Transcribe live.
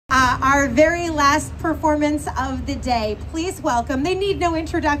our very last performance of the day. Please welcome, they need no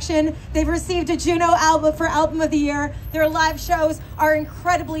introduction. They've received a Juno Album for Album of the Year. Their live shows are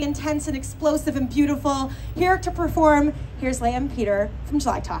incredibly intense and explosive and beautiful. Here to perform, here's Leah and Peter from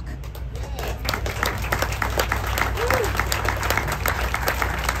July Talk.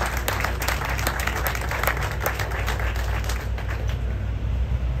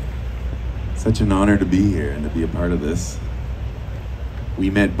 Such an honor to be here and to be a part of this. We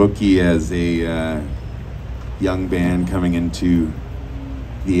met Bookie as a young band coming into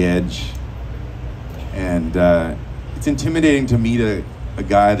the Edge, and it's intimidating to meet a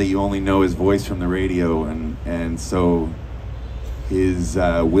guy that you only know his voice from the radio, and so his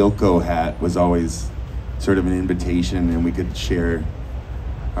Wilco hat was always sort of an invitation, and we could share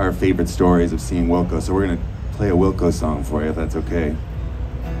our favorite stories of seeing Wilco. So we're gonna play a Wilco song for you, if that's okay.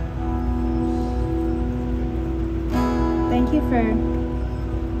 Thank you for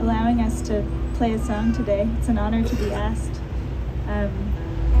allowing us to play a song today. It's an honor to be asked.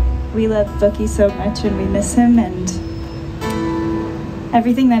 We love Bookie so much and we miss him, and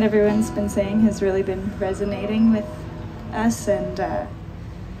everything that everyone's been saying has really been resonating with us, and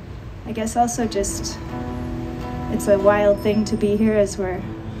I guess also just it's a wild thing to be here as we're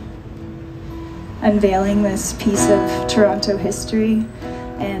unveiling this piece of Toronto history,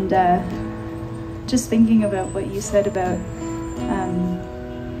 and just thinking about what you said about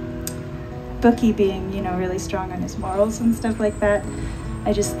Bookie being, you know, really strong on his morals and stuff like that.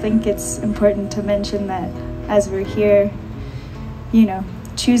 I just think it's important to mention that as we're here, you know,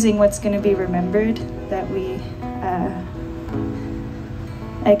 choosing what's going to be remembered, that we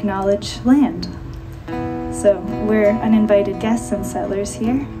acknowledge land. So we're uninvited guests and settlers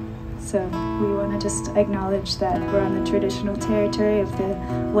here. So we want to just acknowledge that we're on the traditional territory of the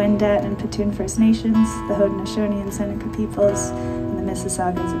Wendat and Petun First Nations, the Haudenosaunee and Seneca peoples, and the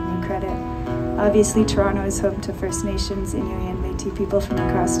Mississaugas of New Credit. Obviously, Toronto is home to First Nations, Inuit, and Métis people from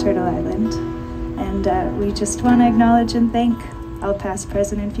across Turtle Island. And we just want to acknowledge and thank all past,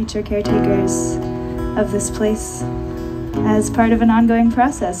 present, and future caretakers of this place as part of an ongoing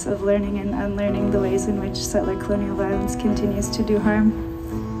process of learning and unlearning the ways in which settler colonial violence continues to do harm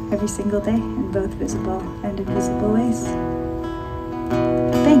every single day in both visible and invisible ways.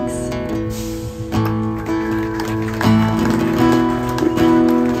 Thanks.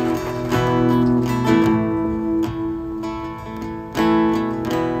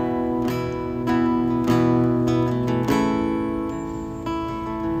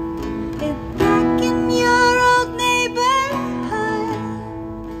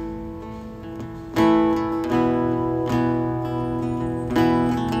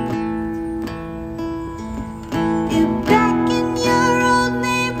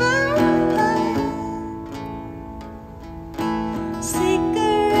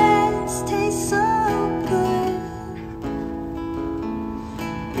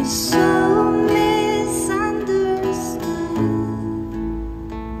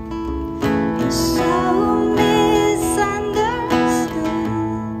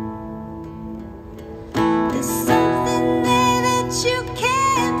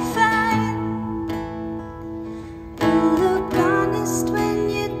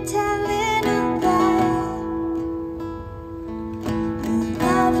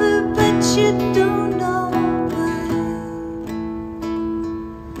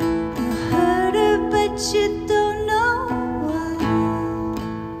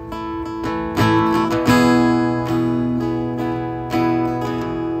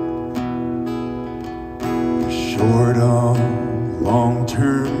 Short on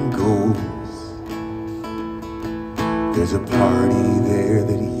long-term goals, there's a party there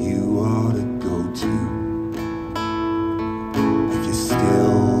that you ought to go to. If you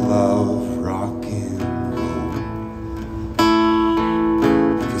still love rock and roll,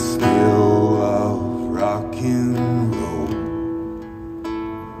 if you still love rock and roll,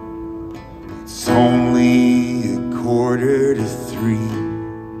 it's only 2:45.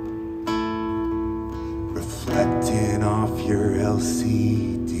 Reflecting off your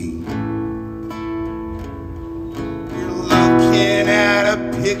LCD, you're looking at a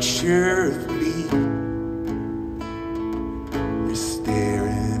picture of me. You're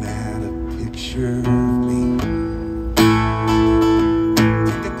staring at a picture of me.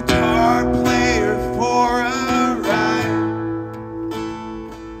 Take the guitar player for a ride.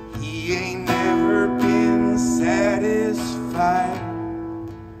 He ain't never been satisfied.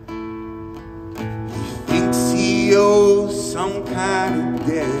 He owes some kind of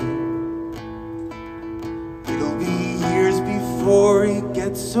debt. It'll be years before he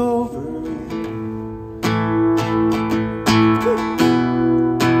gets over it.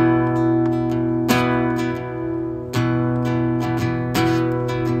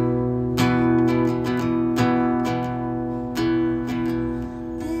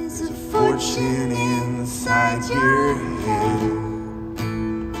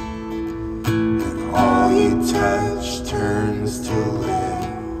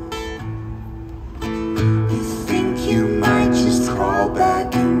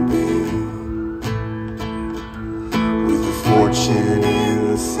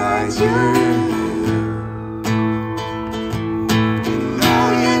 that you're here. You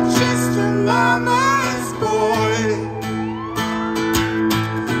know you're just a mama's boy,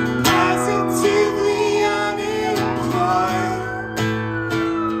 positively unemployed.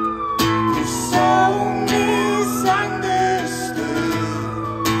 You're so misunderstood.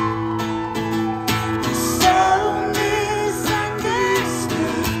 You're so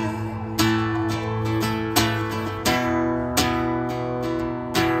misunderstood.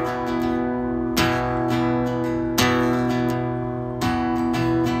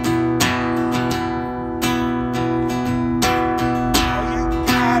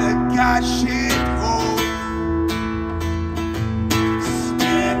 Got shit hole,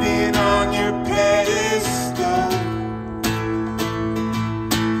 standing on your pedestal.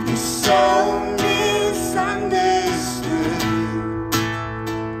 You're so misunderstood.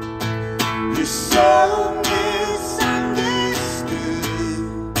 You're so misunderstood.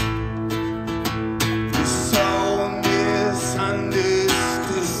 You're so misunderstood.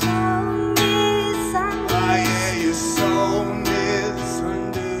 Oh yeah, you're so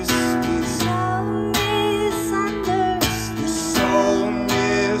misunderstood.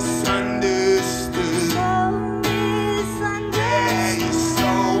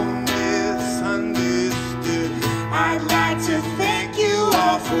 I'd like to thank you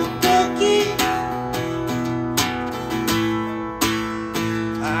all for Bookie.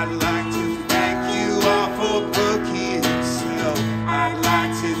 I'd like to thank you all for Bookie himself. I'd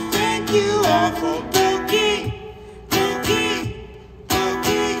like to thank you all for Bookie. Bookie,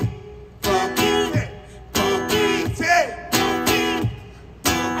 Bookie, Bookie, Bookie, Bookie, Bookie.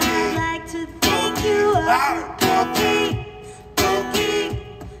 I'd like to thank you all for Bookie. Bookie,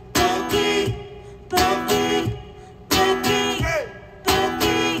 Bookie, Bookie.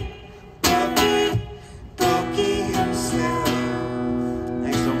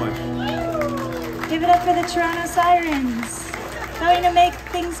 Give it up for the Toronto Sirens. Going to make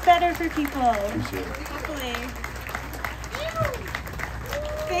things better for people. Appreciate it. Hopefully.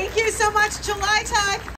 Thank you so much, July Tech.